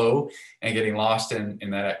notion of flow and getting lost in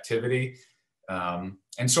that activity.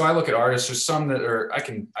 And so I look at artists, there's some that are, I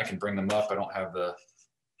can bring them up. I don't have the,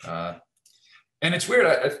 and it's weird.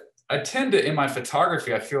 I tend to, in my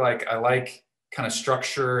photography, I feel like I like kind of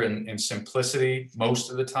structure and simplicity most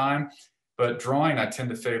of the time, but drawing, I tend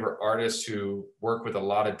to favor artists who work with a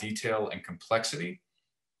lot of detail and complexity.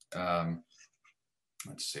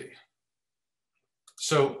 Let's see.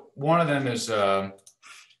 So one of them is, if I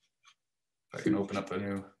can open up a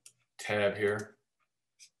new tab here,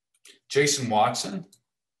 Jason Watson.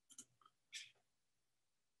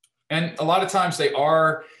 And a lot of times they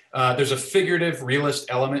are, there's a figurative realist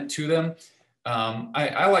element to them.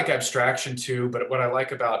 I like abstraction too, but what I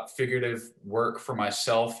like about figurative work for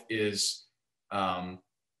myself is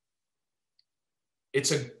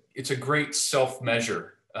it's a great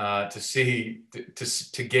self-measure to see,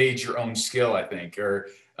 to gauge your own skill, I think, or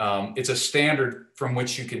it's a standard from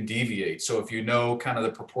which you can deviate. So if you know kind of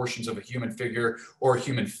the proportions of a human figure or a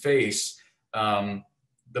human face,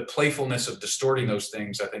 the playfulness of distorting those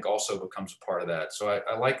things, I think, also becomes a part of that. So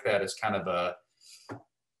I like that as kind of a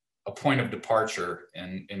point of departure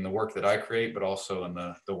in the work that I create, but also in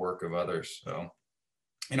the work of others. So,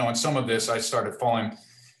 you know, and some of this I started following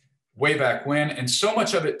way back when, and so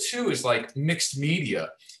much of it too is like mixed media.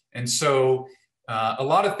 And so a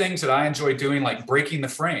lot of things that I enjoy doing, like breaking the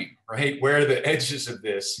frame, right? Where are the edges of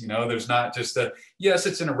this? You know, there's not just a, yes,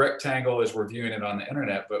 it's in a rectangle as we're viewing it on the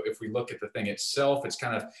internet, but if we look at the thing itself, it's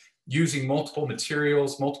kind of using multiple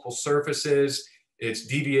materials, multiple surfaces. It's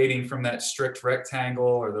deviating from that strict rectangle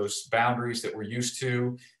or those boundaries that we're used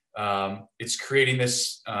to. It's creating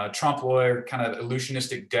this trompe l'oeil kind of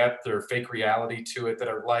illusionistic depth or fake reality to it that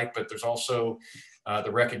I like, but there's also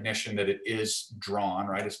the recognition that it is drawn,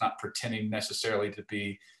 right? It's not pretending necessarily to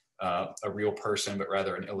be a real person, but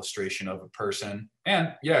rather an illustration of a person.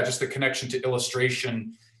 And yeah, just the connection to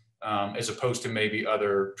illustration as opposed to maybe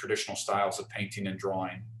other traditional styles of painting and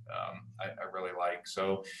drawing, I really like.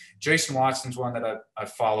 So Jason Watson's one that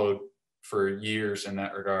I've followed for years in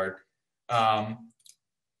that regard.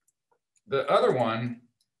 The other one,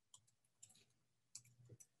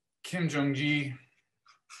 Kim Jong-ji.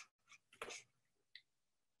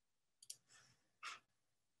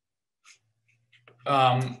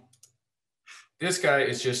 This guy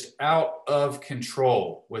is just out of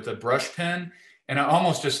control with a brush pen. And I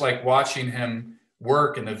almost just like watching him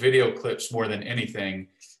work in the video clips more than anything.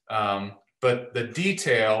 But the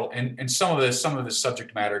detail and some of the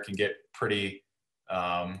subject matter can get pretty,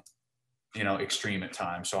 you know, extreme at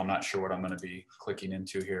times. So I'm not sure what I'm going to be clicking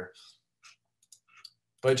into here.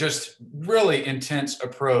 But just really intense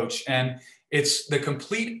approach. And it's the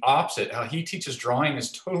complete opposite. How he teaches drawing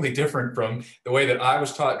is totally different from the way that I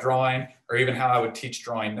was taught drawing, or even how I would teach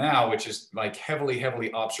drawing now, which is like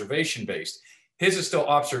heavily observation based. His is still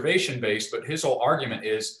observation based, but his whole argument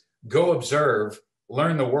is go observe,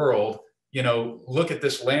 learn the world, you know, look at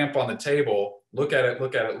this lamp on the table, look at it,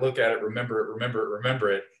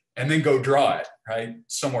 remember it, and then go draw it, right?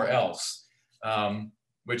 Somewhere else,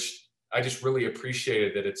 which I just really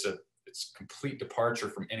appreciated that it's complete departure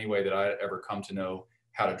from any way that I had ever come to know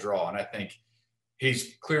how to draw. And I think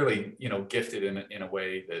he's clearly, you know, gifted in a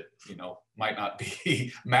way that, you know, might not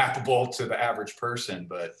be mappable to the average person.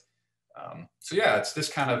 But so yeah, it's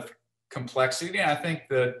this kind of complexity. And I think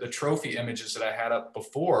the trophy images that I had up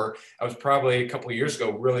before, I was probably a couple of years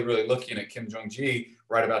ago really looking at Kim Jong-ji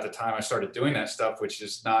right about the time I started doing that stuff, which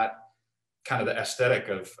is not kind of the aesthetic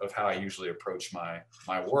of how I usually approach my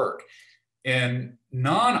work. In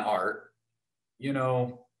non-art, you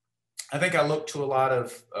know, I think I look to a lot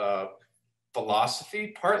of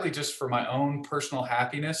philosophy, partly just for my own personal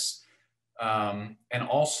happiness, and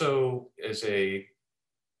also as a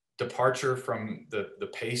departure from the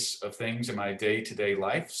pace of things in my day-to-day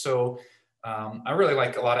life. So I really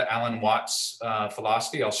like a lot of Alan Watts'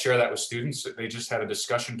 philosophy. I'll share that with students. They just had a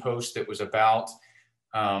discussion post that was about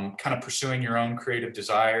kind of pursuing your own creative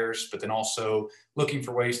desires, but then also looking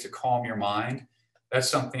for ways to calm your mind. that's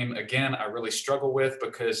something, again, I really struggle with,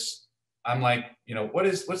 because I'm like, you know,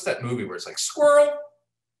 what's that movie where it's like squirrel?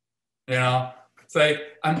 You know, it's like,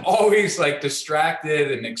 I'm always like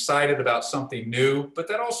distracted and excited about something new, but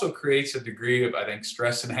that also creates a degree of, I think,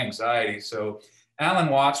 stress and anxiety. So Alan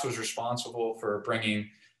Watts was responsible for bringing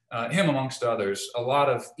him, amongst others, a lot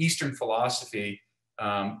of Eastern philosophy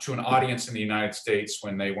to an audience in the United States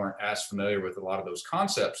when they weren't as familiar with a lot of those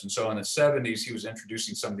concepts. And so in the 70s, he was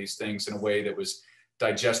introducing some of these things in a way that was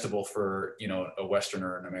digestible for, you know, a Western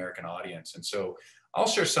or an American audience. And so I'll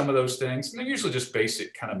share some of those things, and they're usually just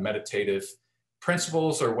basic kind of meditative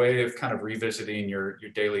principles or way of kind of revisiting your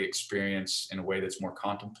daily experience in a way that's more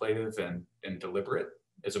contemplative and deliberate,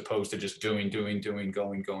 as opposed to just doing, going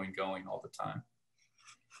all the time.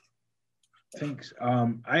 Thanks.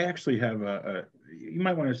 I actually have you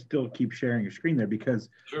might want to still keep sharing your screen there, because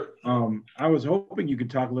sure. I was hoping you could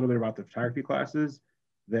talk a little bit about the photography classes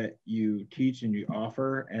that you teach and you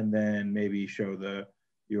offer, and then maybe show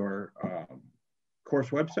your course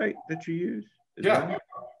website that you use. Yeah.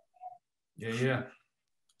 Yeah.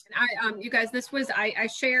 And you guys, I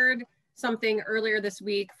shared something earlier this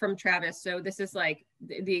week from Travis. So this is like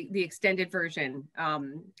the extended version.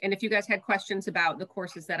 And if you guys had questions about the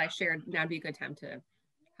courses that I shared, now would be a good time to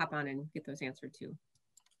hop on and get those answered too.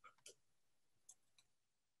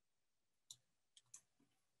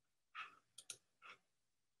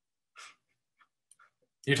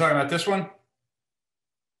 You're talking about this one?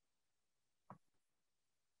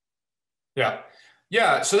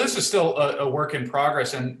 Yeah, so this is still a work in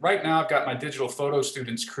progress. And right now I've got my digital photo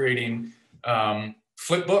students creating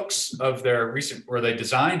flip books of their recent, where they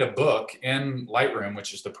designed a book in Lightroom,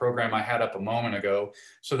 which is the program I had up a moment ago.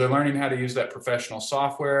 So they're learning how to use that professional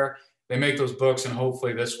software. They make those books, and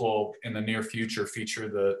hopefully this will, in the near future, feature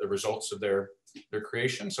the results of their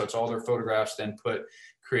creation. So it's all their photographs then put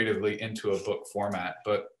creatively into a book format.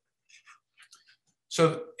 But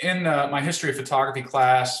so in my history of photography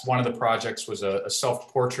class, one of the projects was a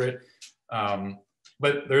self-portrait,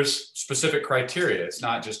 but there's specific criteria. It's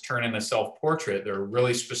not just turn in a self-portrait. There are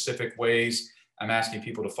really specific ways I'm asking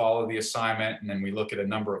people to follow the assignment, and then we look at a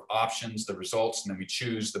number of options, the results, and then we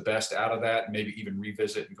choose the best out of that, and maybe even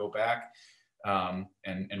revisit and go back and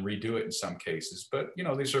redo it in some cases. But you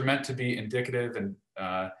know, these are meant to be indicative and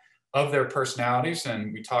of their personalities,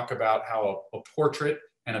 and we talk about how a portrait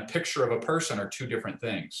and a picture of a person are two different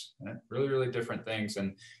things, right? Really, really different things,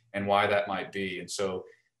 and why that might be. And so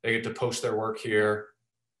they get to post their work here,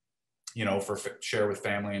 you know, for share with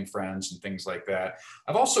family and friends and things like that.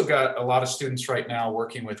 I've also got a lot of students right now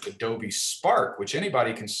working with Adobe Spark, which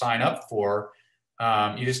anybody can sign up for.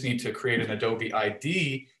 You just need to create an Adobe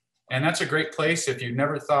ID. And that's a great place if you've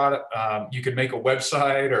never thought you could make a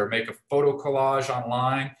website or make a photo collage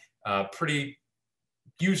online. Pretty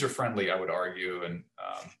user-friendly, I would argue, and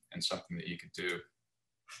something that you could do.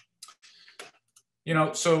 You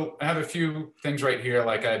know, so I have a few things right here,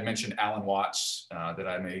 like I had mentioned Alan Watts that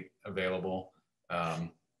I made available.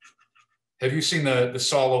 Have you seen the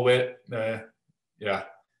Saul Lewitt?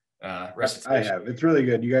 Recitation? I have. It's really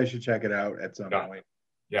good. You guys should check it out at some point.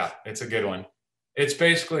 Yeah, it's a good one. It's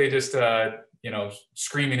basically just you know,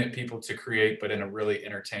 screaming at people to create, but in a really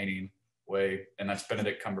entertaining way. And that's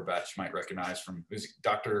Benedict Cumberbatch, you might recognize from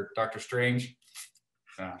Doctor Strange.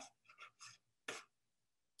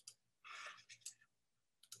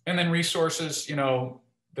 And then resources, you know,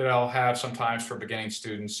 that I'll have sometimes for beginning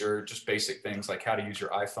students, or just basic things like how to use your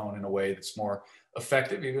iPhone in a way that's more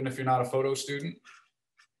effective, even if you're not a photo student.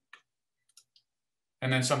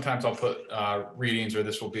 And then sometimes I'll put readings, or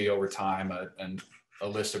this will be over time, and a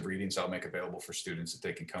list of readings I'll make available for students that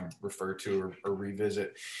they can come refer to or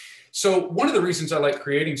revisit. So one of the reasons I like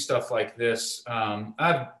creating stuff like this,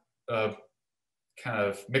 I have kind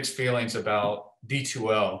of mixed feelings about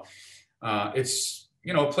D2L. It's,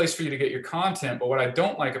 you know, a place for you to get your content, but what I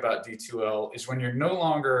don't like about D2L is when you're no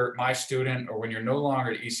longer my student, or when you're no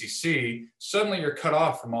longer at ECC, suddenly you're cut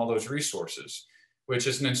off from all those resources, which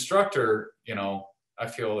as an instructor, you know, I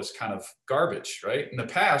feel is kind of garbage, right? In the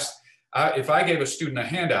past, if I gave a student a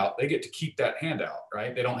handout, they get to keep that handout,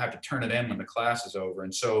 right? They don't have to turn it in when the class is over.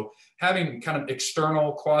 And so having kind of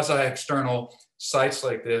external, quasi-external sites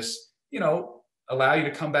like this, you know, allow you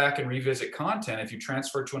to come back and revisit content. If you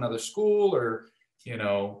transfer to another school, or, you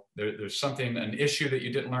know, there's something, an issue that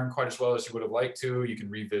you didn't learn quite as well as you would have liked to, you can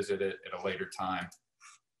revisit it at a later time.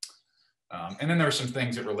 And then there are some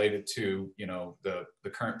things that related to, you know, the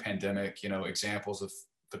current pandemic, you know, examples of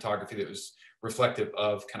photography that was reflective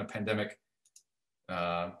of kind of pandemic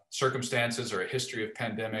circumstances, or a history of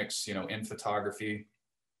pandemics, you know, in photography.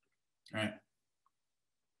 All right.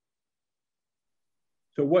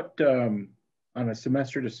 So what on a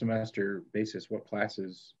semester to semester basis, what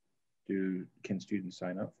classes can students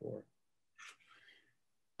sign up for?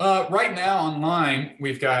 Right now online,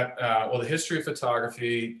 we've got, well, the history of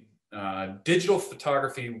photography, digital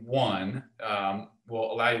photography 1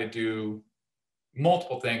 will allow you to do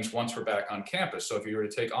multiple things once we're back on campus. So if you were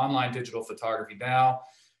to take online digital photography now,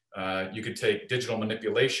 you could take digital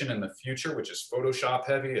manipulation in the future, which is Photoshop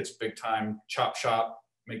heavy. It's big time chop shop,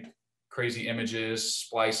 make crazy images,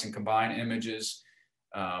 splice and combine images.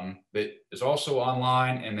 That is also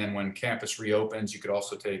online. And then when campus reopens, you could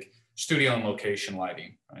also take studio and location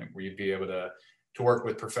lighting, right, where you'd be able to work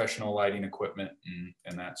with professional lighting equipment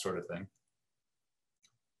and that sort of thing.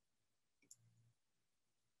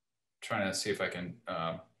 Trying to see if I can.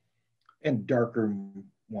 And darkroom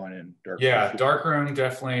 1 and darkroom. Yeah, darkroom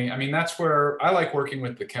definitely. I mean, that's where I like working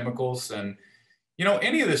with the chemicals and, you know,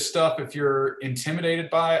 any of this stuff. If you're intimidated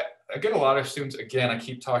by it, I get a lot of students. Again, I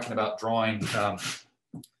keep talking about drawing.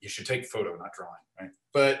 You should take photo, not drawing, right?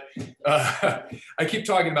 But I keep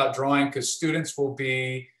talking about drawing because students will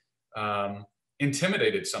be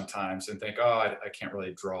intimidated sometimes and think, oh, I can't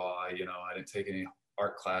really draw. You know, I didn't take any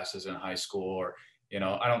art classes in high school, or, you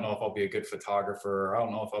know, I don't know if I'll be a good photographer. Or I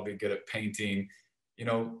don't know if I'll be good at painting. You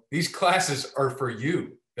know, these classes are for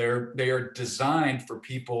you. They are designed for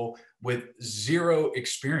people with zero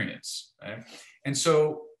experience, right? And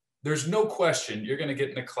so there's no question you're going to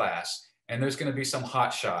get in a class and there's going to be some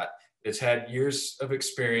hotshot that's had years of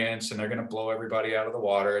experience and they're going to blow everybody out of the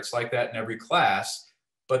water. It's like that in every class,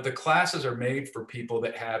 but the classes are made for people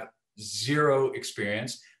that have zero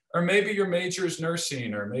experience, or maybe your major is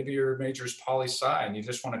nursing, or maybe your major is poli-sci and you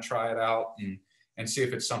just want to try it out and see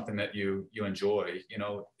if it's something that you enjoy. You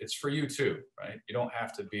know, it's for you too, right? You don't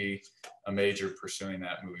have to be a major pursuing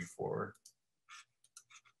that moving forward.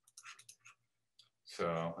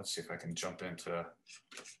 So let's see if I can jump into.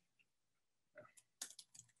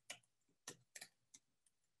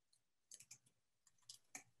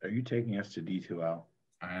 Are you taking us to D2L?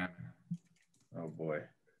 I am. Oh boy.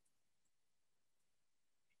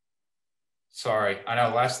 Sorry, I know,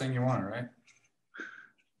 last thing you wanted, right?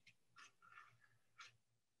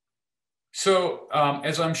 So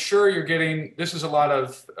as I'm sure you're getting, this is a lot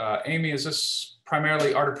of, Amy, is this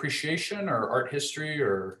primarily art appreciation or art history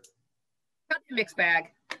or? Mixed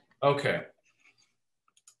bag. Okay.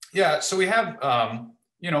 Yeah, so we have,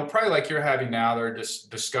 you know, probably like you're having now, there are just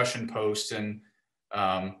discussion posts and,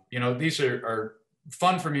 you know, these are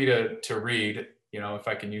fun for me to read, you know, if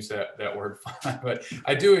I can use that word fun, but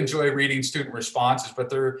I do enjoy reading student responses, but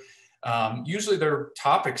they're, usually they're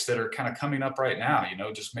topics that are kind of coming up right now, you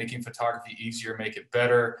know, just making photography easier, make it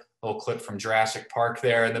better. A little clip from Jurassic Park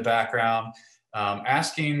there in the background,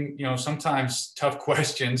 asking, you know, sometimes tough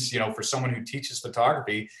questions, you know, for someone who teaches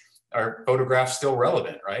photography. Are photographs still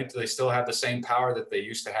relevant, right? Do they still have the same power that they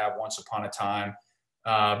used to have once upon a time?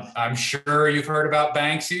 I'm sure you've heard about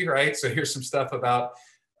Banksy, right? So here's some stuff about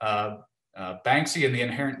Banksy and the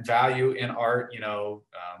inherent value in art, you know,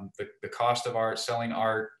 the cost of art, selling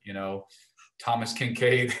art, you know, Thomas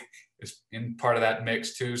Kincaid is in part of that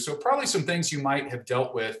mix too. So probably some things you might have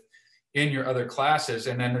dealt with in your other classes.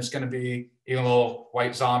 And then there's going to be even a little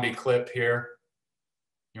white zombie clip here.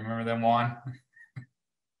 You remember them, Juan?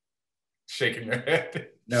 Shaking your head.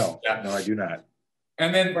 No, yeah. No, I do not.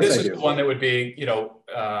 And then this is the one that would be, you know,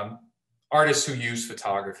 artists who use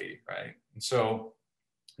photography, right? And so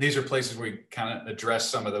these are places where we kind of address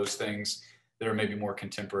some of those things that are maybe more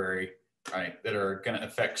contemporary, right? That are going to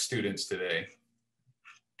affect students today.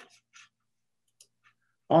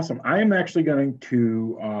 Awesome. I am actually going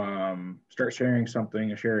to start sharing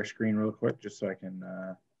something, share a screen real quick, just so I can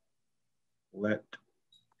let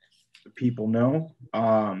the people know.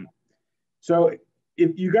 So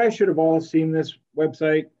if you guys should have all seen this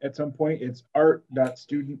website at some point, it's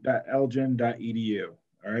art.student.elgin.edu.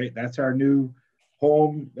 All right, that's our new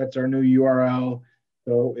home. That's our new URL.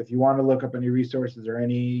 So if you want to look up any resources or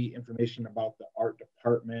any information about the art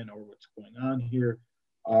department or what's going on here,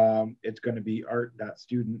 it's going to be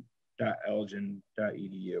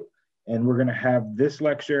art.student.elgin.edu. And we're going to have this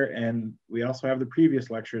lecture, and we also have the previous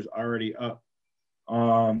lectures already up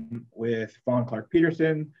with Fawn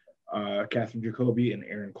Clark-Peterson, Catherine Jacoby, and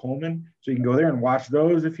Aaron Coleman. So you can go there and watch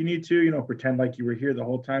those if you need to, you know, pretend like you were here the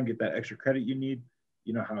whole time, get that extra credit you need.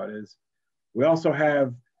 You know how it is. We also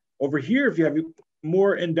have over here, if you have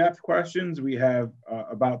more in-depth questions, we have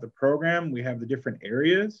about the program, we have the different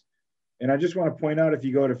areas. And I just want to point out, if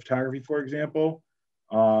you go to photography, for example,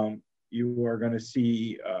 you are going to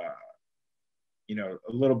see, you know,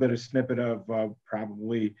 a little bit of snippet of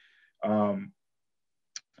probably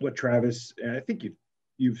what Travis, and I think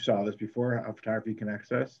you saw this before, how photography can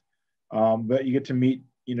access. But you get to meet,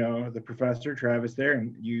 you know, the professor, Travis, there,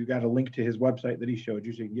 and you got a link to his website that he showed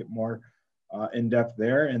you, so you can get more in depth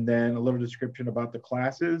there, and then a little description about the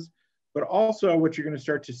classes. But also what you're going to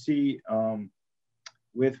start to see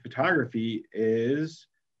with photography is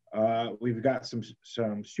we've got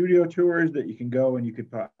some studio tours that you can go and you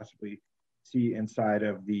could possibly see inside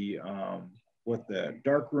of the what the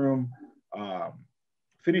darkroom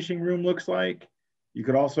finishing room looks like. You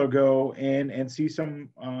could also go in and see some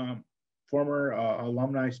former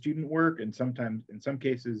alumni student work, and sometimes, in some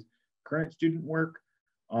cases, current student work.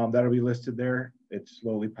 That'll be listed there. It's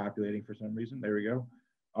slowly populating for some reason. There we go.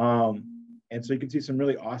 And so you can see some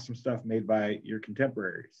really awesome stuff made by your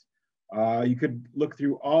contemporaries. You could look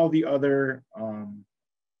through all the other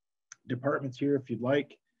departments here if you'd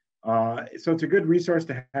like. So it's a good resource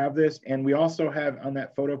to have this. And we also have on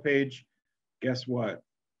that photo page, guess what?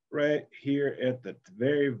 Right here at the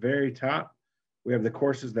very, very top, we have the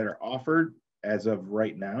courses that are offered as of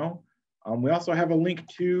right now. We also have a link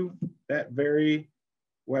to that very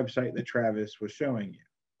website that Travis was showing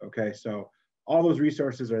you. Okay, so all those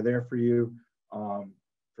resources are there for you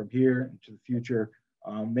from here into the future.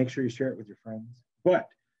 Make sure you share it with your friends. But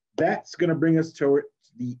that's going to bring us to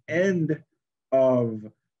the end of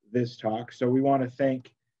this talk. So we want to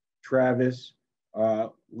thank Travis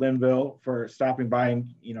Linville for stopping by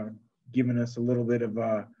and, you know, giving us a little bit of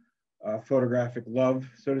photographic love,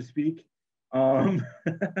 so to speak. And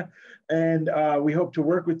we hope to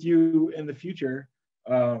work with you in the future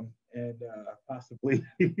and possibly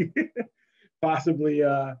possibly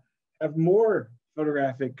have more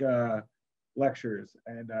photographic lectures.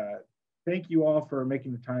 And thank you all for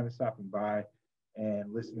making the time of stopping by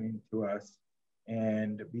and listening to us.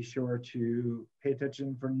 And be sure to pay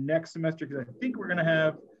attention for next semester, because I think we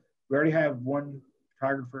already have one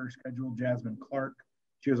photographer scheduled, Jasmine Clark.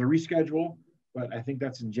 She was a reschedule, but I think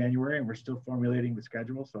that's in January, and we're still formulating the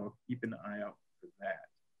schedule. So keep an eye out for that.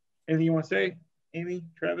 Anything you want to say, Amy,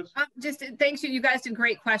 Travis? Just thanks. You guys did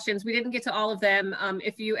great questions. We didn't get to all of them.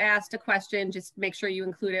 If you asked a question, just make sure you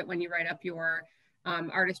include it when you write up your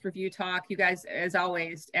artist review talk. You guys, as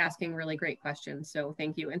always, asking really great questions. So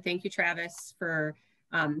thank you. And thank you, Travis, for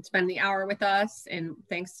spending the hour with us. And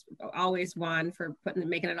thanks always, Juan, for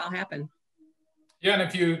making it all happen. Yeah, and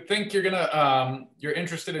if you think you're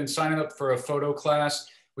interested in signing up for a photo class,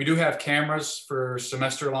 we do have cameras for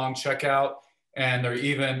semester-long checkout, and they're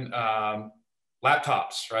even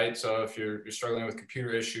laptops, right? So if you're struggling with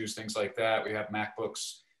computer issues, things like that, we have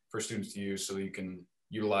MacBooks for students to use so that you can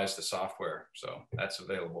utilize the software. So that's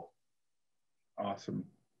available. Awesome.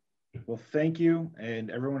 Well, thank you,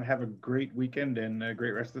 and everyone have a great weekend and a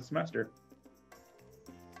great rest of the semester.